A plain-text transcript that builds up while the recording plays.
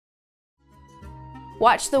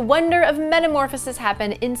Watch the wonder of metamorphosis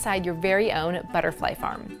happen inside your very own butterfly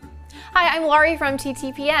farm. Hi, I'm Laurie from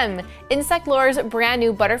TTPM. Insect Lore's brand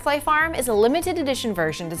new butterfly farm is a limited edition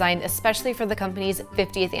version designed especially for the company's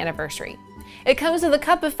 50th anniversary. It comes with a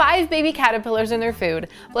cup of 5 baby caterpillars and their food,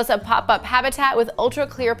 plus a pop-up habitat with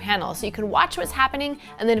ultra-clear panels so you can watch what's happening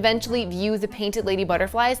and then eventually view the painted lady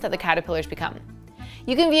butterflies that the caterpillars become.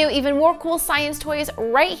 You can view even more cool science toys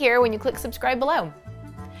right here when you click subscribe below.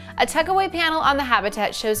 A tuck-away panel on the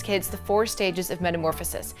habitat shows kids the 4 stages of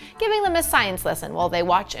metamorphosis, giving them a science lesson while they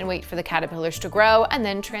watch and wait for the caterpillars to grow and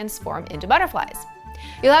then transform into butterflies.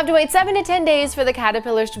 You'll have to wait 7 to 10 days for the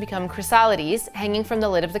caterpillars to become chrysalides, hanging from the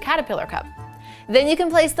lid of the caterpillar cup. Then you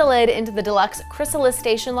can place the lid into the deluxe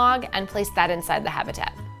chrysalis log and place that inside the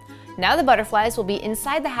habitat. Now the butterflies will be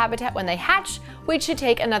inside the habitat when they hatch, which should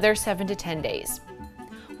take another 7 to 10 days.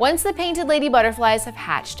 Once the painted lady butterflies have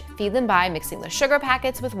hatched, feed them by mixing the sugar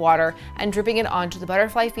packets with water and dripping it onto the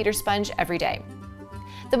butterfly feeder sponge every day.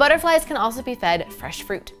 The butterflies can also be fed fresh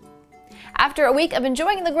fruit. After a week of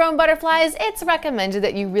enjoying the grown butterflies, it's recommended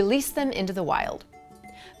that you release them into the wild.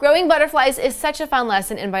 Growing butterflies is such a fun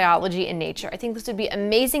lesson in biology and nature. I think this would be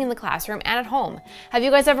amazing in the classroom and at home. Have you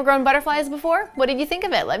guys ever grown butterflies before? What did you think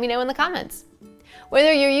of it? Let me know in the comments.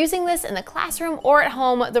 Whether you're using this in the classroom or at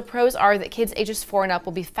home, the pros are that kids ages 4 and up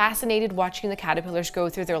will be fascinated watching the caterpillars go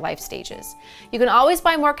through their life stages. You can always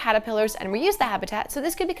buy more caterpillars and reuse the habitat, so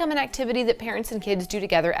this could become an activity that parents and kids do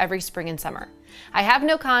together every spring and summer. I have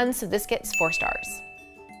no cons, so this gets 4 stars.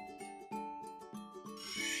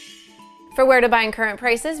 For where to buy and current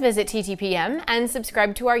prices, visit TTPM and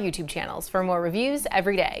subscribe to our YouTube channels for more reviews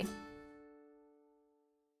every day.